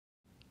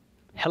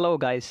Hello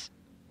guys,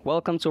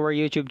 welcome to our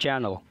YouTube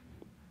channel.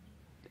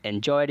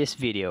 Enjoy this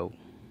video.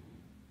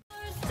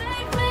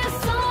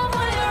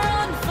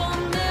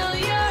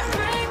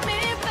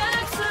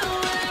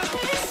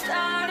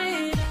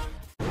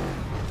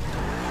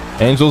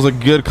 Angel's a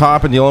good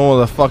cop and dealing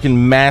with a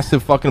fucking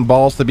massive fucking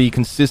balls to be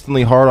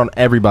consistently hard on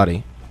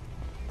everybody.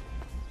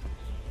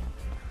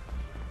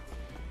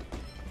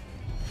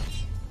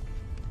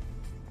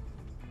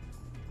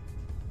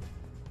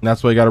 And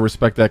that's why you gotta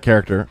respect that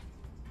character.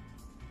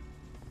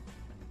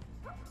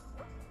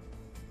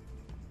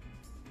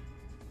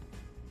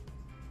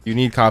 You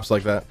need cops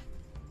like that.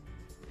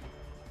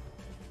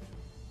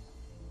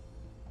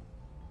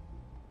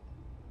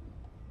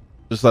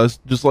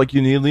 Just like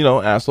you need,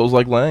 assholes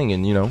like Lang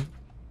and,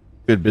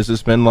 good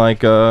businessmen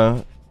like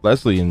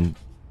Leslie and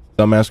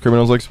dumbass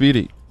criminals like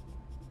Speedy.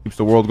 Keeps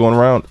the world going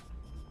around.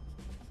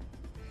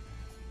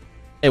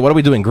 Hey, what are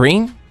we doing?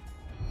 Green?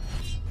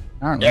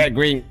 Yeah,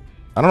 green.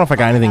 I don't know if I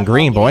got anything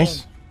green,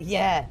 boys.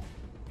 Yeah.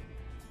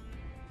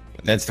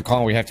 That's the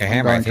call we have to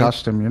hammer. I'm going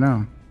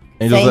custom,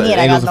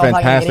 Angel's a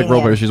fantastic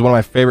robot. She's one of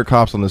my favorite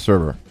cops on the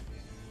server.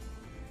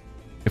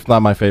 If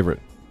not my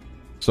favorite.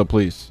 So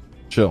please,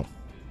 chill.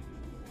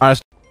 Alright.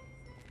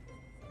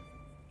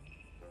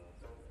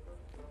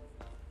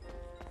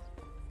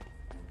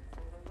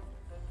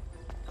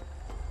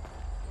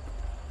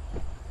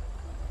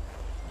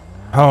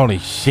 Holy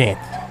shit.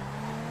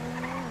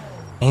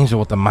 Angel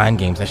with the mind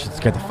games. That shit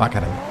scared the fuck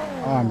out of me.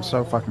 Oh, I'm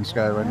so fucking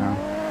scared right now.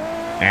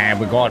 Nah,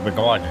 we're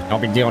good. No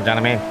big deal,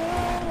 gentlemen.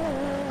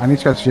 I need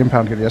to go to the gym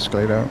pound to get the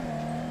escalator out.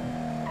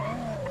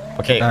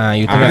 Okay.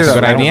 You think that's a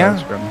good idea?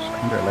 I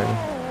can do it later.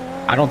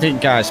 I don't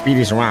think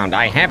Speedy's around.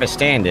 I have a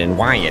stand-in,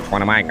 Wyatt,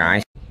 one of my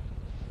guys.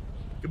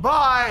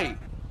 Goodbye!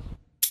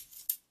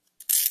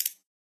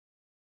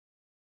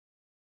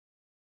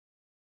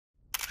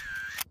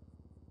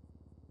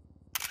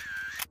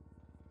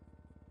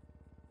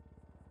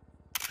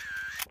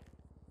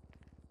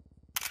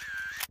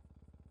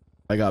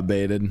 I got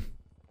baited.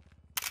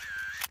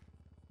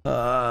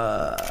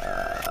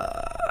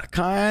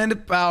 Kind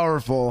of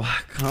powerful.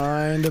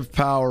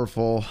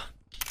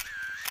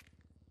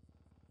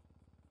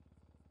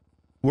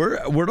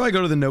 Where do I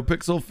go to the no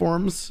pixel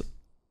forums?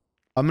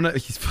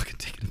 He's fucking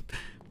taking it.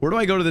 Where do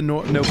I go to the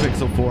no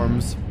pixel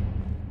forums?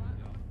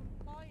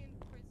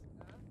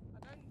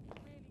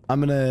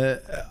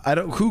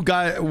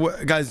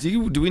 Guys,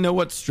 do we know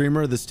what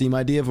streamer the Steam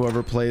ID of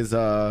whoever plays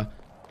the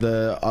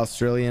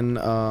Australian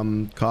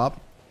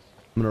cop?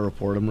 I'm gonna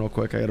report him real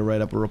quick. I gotta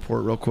write up a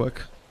report real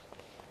quick.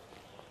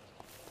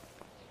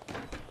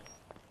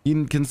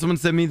 Can someone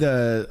send me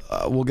the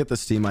we'll get the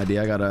Steam ID.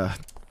 I gotta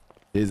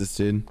Jesus,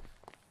 dude.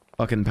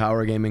 Fucking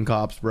power gaming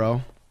cops,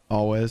 bro.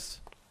 Always.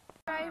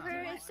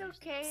 Driver, it's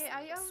okay.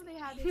 I only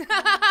had it.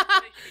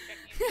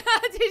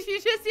 Did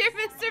you just hear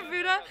Mr.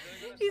 Buddha?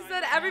 He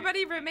said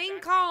everybody remain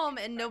calm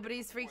and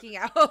nobody's freaking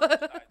out.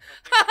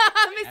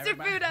 Mr.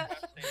 Buddha.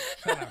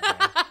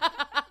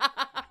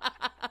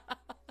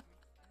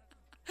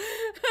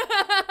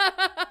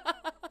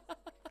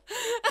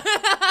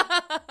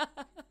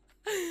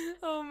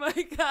 Oh my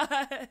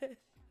god.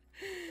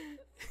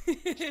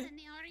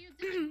 Tiffany, how are you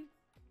doing?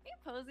 Hey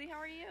Posey, how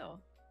are you? All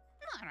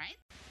right.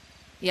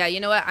 Yeah, you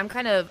know what? I'm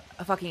kind of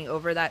fucking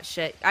over that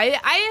shit.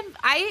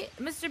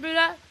 Mr.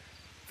 Buddha,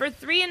 for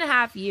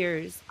 3.5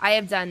 years, I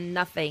have done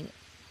nothing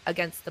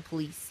against the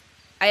police.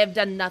 I have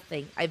done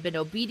nothing. I've been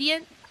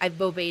obedient.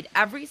 I've obeyed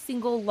every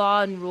single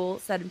law and rule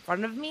set in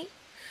front of me.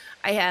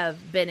 I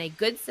have been a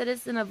good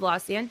citizen of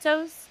Los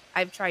Santos.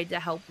 I've tried to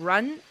help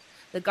run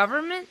the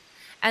government.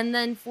 And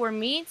then for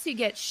me to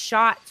get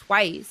shot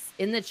twice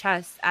in the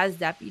chest as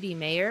deputy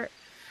mayor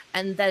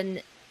and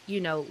then,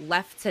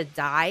 left to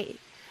die,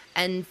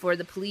 and for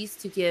the police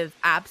to give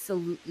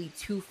absolutely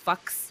 2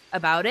 fucks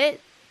about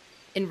it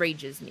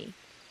enrages me.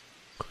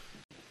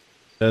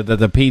 The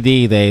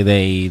PD,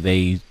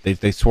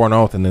 they swore an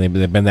oath and then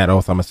they bend that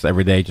oath almost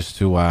every day just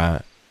to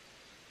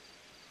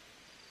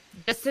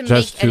make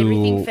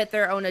everything fit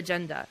their own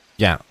agenda.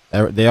 Yeah,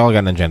 they all got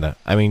an agenda.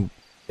 I mean,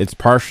 it's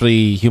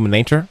partially human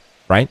nature,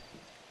 right?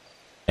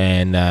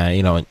 And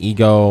an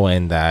ego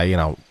and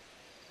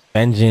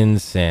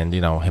vengeance and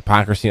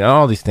hypocrisy and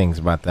all these things.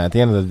 But at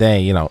the end of the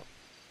day,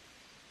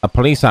 a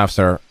police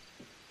officer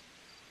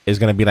is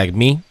going to be like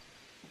me,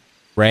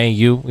 Ray,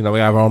 you. We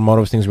have our own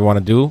motives, things we want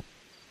to do.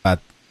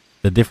 But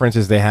the difference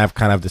is they have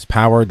kind of this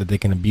power that they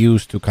can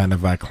abuse to kind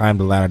of climb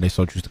the ladder they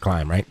so choose to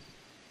climb, right?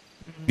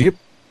 Yep,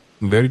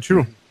 very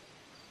true.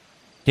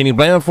 Can you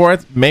blame them for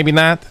it? Maybe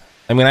not.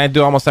 I mean, I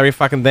do almost every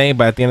fucking day,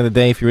 but at the end of the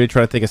day, if you really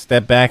try to take a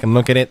step back and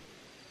look at it,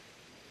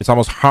 it's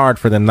almost hard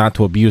for them not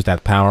to abuse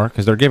that power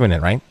because they're given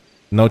it, right?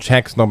 No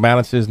checks, no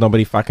balances,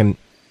 nobody fucking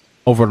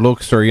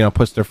overlooks or,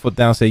 puts their foot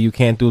down, say you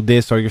can't do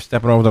this or you're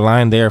stepping over the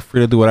line. They are free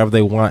to do whatever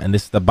they want, and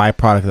this is the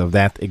byproduct of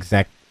that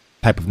exact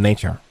type of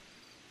nature.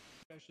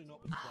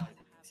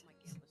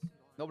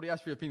 Nobody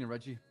asked for your opinion,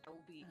 Reggie. It will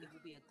be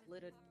a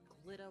glitter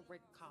red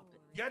carpet.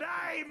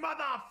 G'day,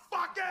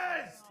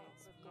 motherfuckers!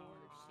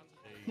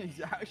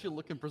 He's actually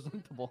looking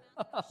presentable.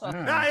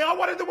 Hey, I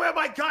wanted to wear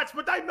my cuts,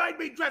 but they made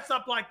me dress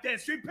up like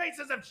this. You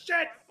pieces of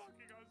shit!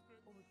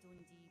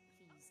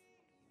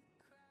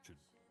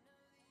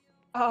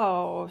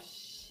 Oh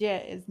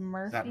shit! Is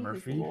Murphy, that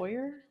Murphy? his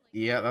lawyer?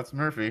 Yeah, that's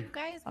Murphy.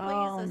 Guys, please,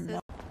 Oh, this is no.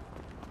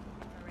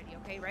 already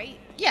okay, right?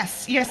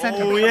 Yes, yes, that's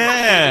Oh, okay.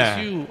 yeah.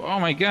 It's you. Oh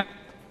my god.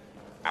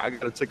 I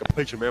gotta take a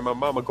picture, man. My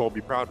mama gonna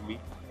be proud of me.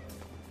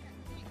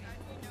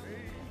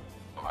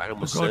 I'm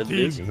gonna send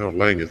this. No,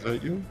 Lang, is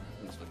that you?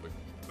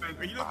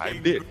 I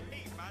did.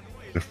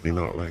 Definitely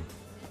not Lang.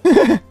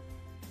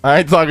 I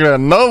ain't talking to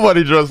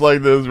nobody dressed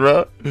like this,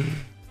 bro.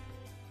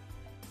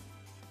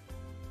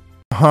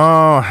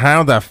 Oh,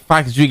 how the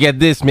fuck did you get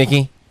this,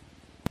 Mickey?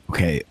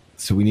 Okay,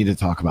 so we need to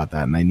talk about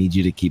that, and I need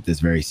you to keep this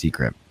very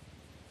secret.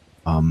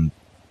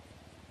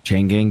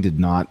 Chain Gang did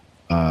not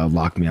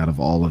lock me out of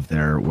all of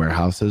their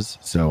warehouses,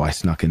 so I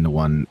snuck into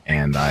one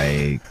and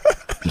I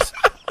just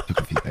took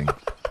a few things.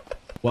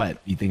 What?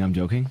 You think I'm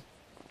joking?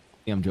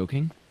 Think I'm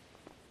joking?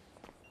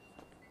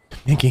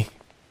 Mickey,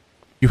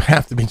 you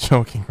have to be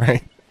joking,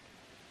 right?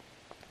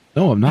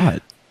 No, I'm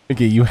not.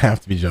 Mickey, you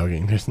have to be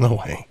joking. There's no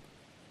way.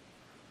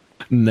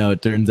 No,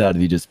 it turns out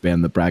if you just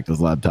spam the practice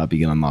laptop, you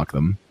can unlock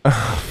them.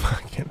 Oh,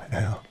 fucking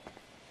hell.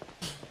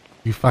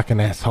 You fucking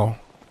asshole.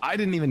 I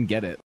didn't even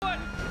get it.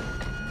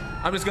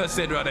 I'm just gonna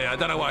sit right here. I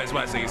don't know why it's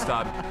wasting his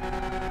time.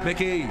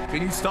 Mickey,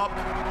 can you stop?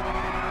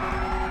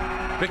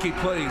 Mickey,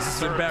 please. This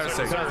is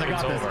embarrassing. Guys, I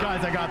got this.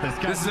 Guys, I got this.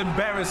 Guys, This is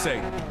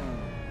embarrassing.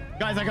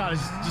 guys, I got it.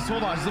 Just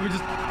hold on. Just let me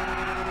just.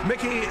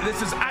 Mickey,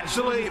 this is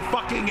actually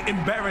fucking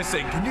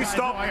embarrassing. Can you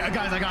stop?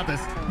 Guys, I got this.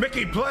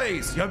 Mickey,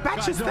 please. Yo,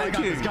 batches, Guys, no, I thank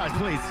got you. this. Guys,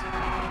 please.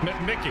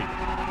 Mickey.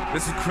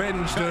 This is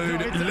cringe, dude.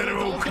 Guys, no,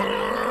 Literal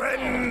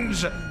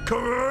cringe.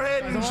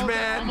 Cringe, I'm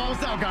man.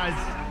 almost out, guys.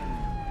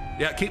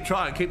 Yeah, keep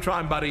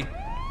trying, buddy.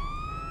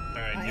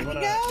 Alright, you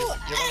wanna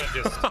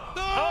just...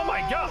 Oh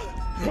my god!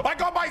 I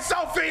got my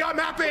selfie, I'm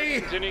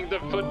happy! Continuing the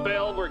foot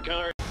bail, we're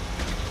gonna...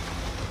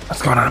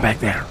 What's going on back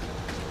there?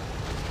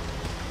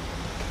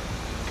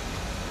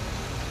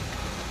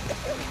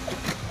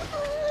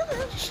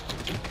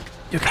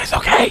 You guys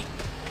okay?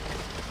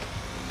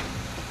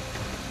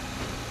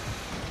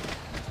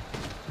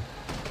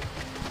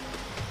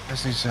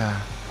 This is,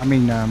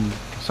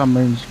 Sun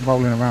Moon's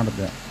rolling around a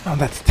bit. Oh,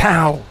 that's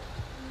Tao.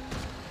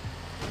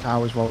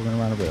 Tao is rolling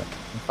around a bit.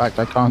 In fact,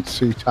 I can't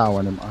see Tao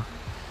anymore.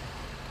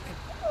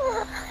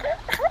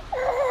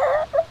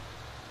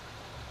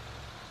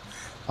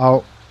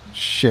 Oh,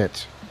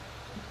 shit.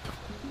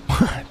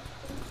 What?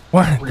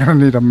 What? We're gonna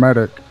need a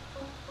medic.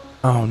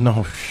 Oh,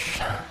 no.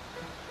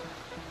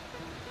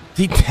 Is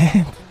he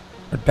dead?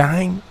 Or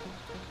dying?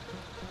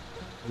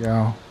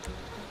 Yeah.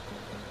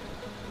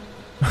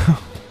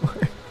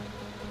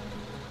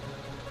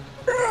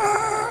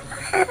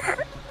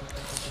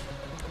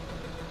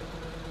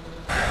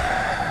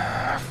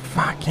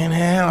 Fucking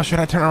hell. Should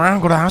I turn around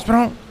and go to the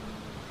hospital?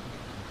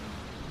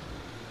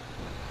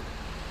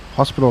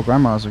 Hospital or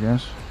grandma's, I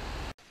guess.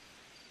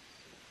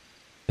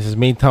 This is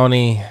me,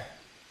 Tony.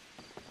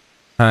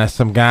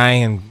 Some guy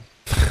and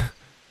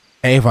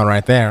Avon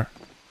right there.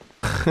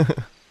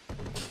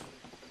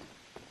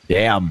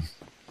 Damn.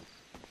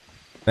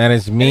 That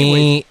is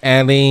me,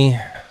 Ellie,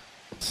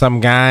 some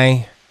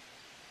guy,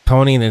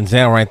 Tony, and then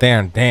Zell right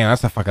there. Damn,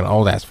 that's a fucking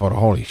old ass photo.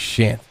 Holy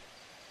shit.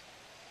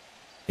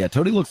 Yeah,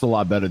 Tony looks a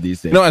lot better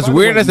these days. No, as By the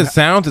weird way, as it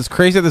sounds, it's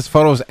crazy that this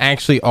photo is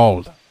actually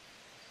old.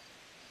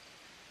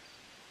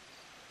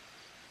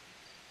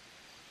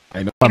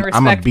 I know. I'm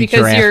gonna beat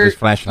your ass with this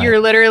flashlight. You're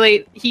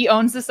literally, he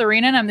owns this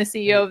arena and I'm the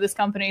CEO of this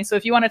company. So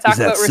if you want to talk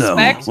about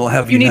respect,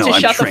 you need to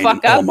shut the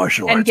fuck up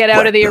and get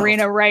out of the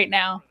arena right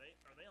now.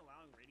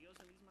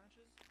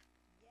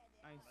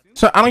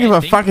 So I don't give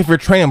a fuck if you're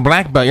training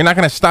black belt. You're not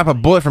gonna stop a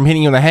bullet from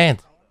hitting you in the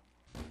head.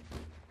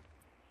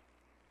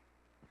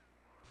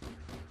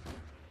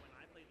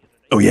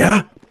 Oh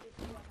yeah?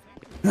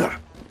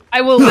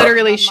 I will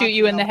literally shoot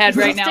you in the head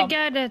right now. The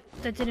guy that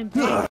didn't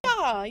pay.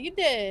 Yeah, you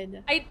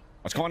did.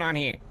 What's going on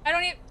here? I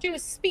don't even. She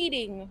was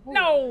speeding.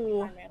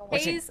 No.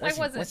 Hayes, I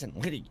wasn't. Listen,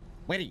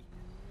 Liddy.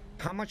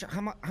 How much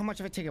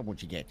of a ticket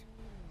would you get?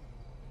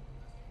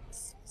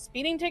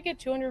 Speeding ticket,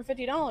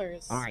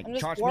 $250. All right, I'm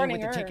just charge me warning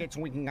with the her. tickets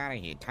and we can get out of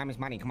here. Time is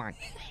money. Come on.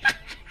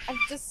 I'm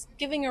just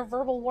giving her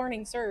verbal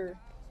warning, sir.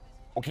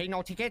 Okay,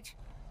 no ticket.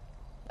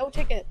 No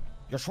ticket.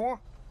 You're sure?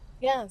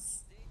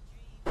 Yes.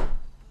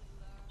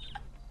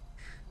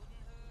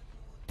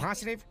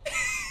 Positive?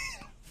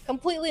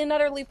 Completely and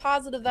utterly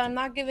positive that I'm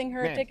not giving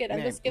her a ticket.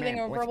 I'm just giving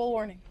her a verbal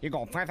warning. You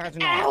go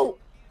 $5,000. Ow!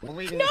 We're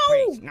leaving No!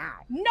 this place now.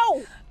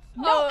 No!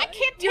 No, I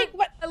can't take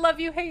what. I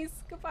love you, Hayes.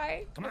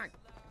 Goodbye. Come on.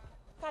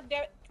 God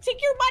damn it.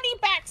 Take your money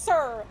back,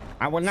 sir.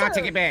 I will not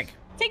Sir. take it back.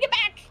 Take it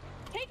back.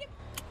 Take it.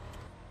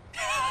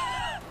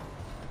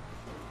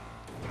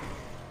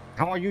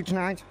 How are you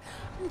tonight?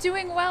 I'm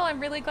doing well. I'm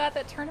really glad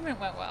that tournament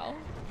went well.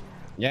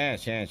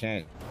 Yes.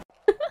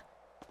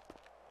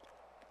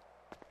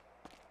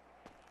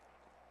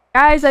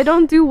 Guys, I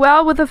don't do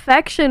well with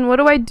affection. What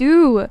do I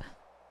do?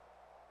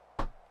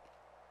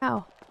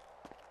 Ow.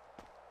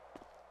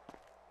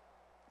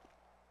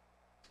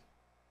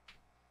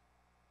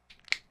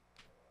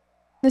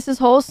 This is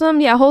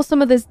wholesome? Yeah, wholesome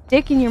with this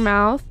dick in your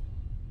mouth.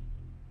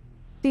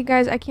 See,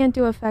 guys, I can't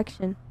do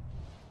affection.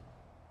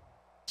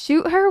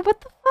 Shoot her?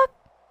 What the fuck?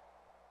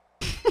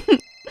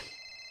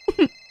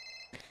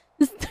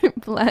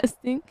 Start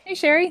blasting. Hey,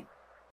 Sherry.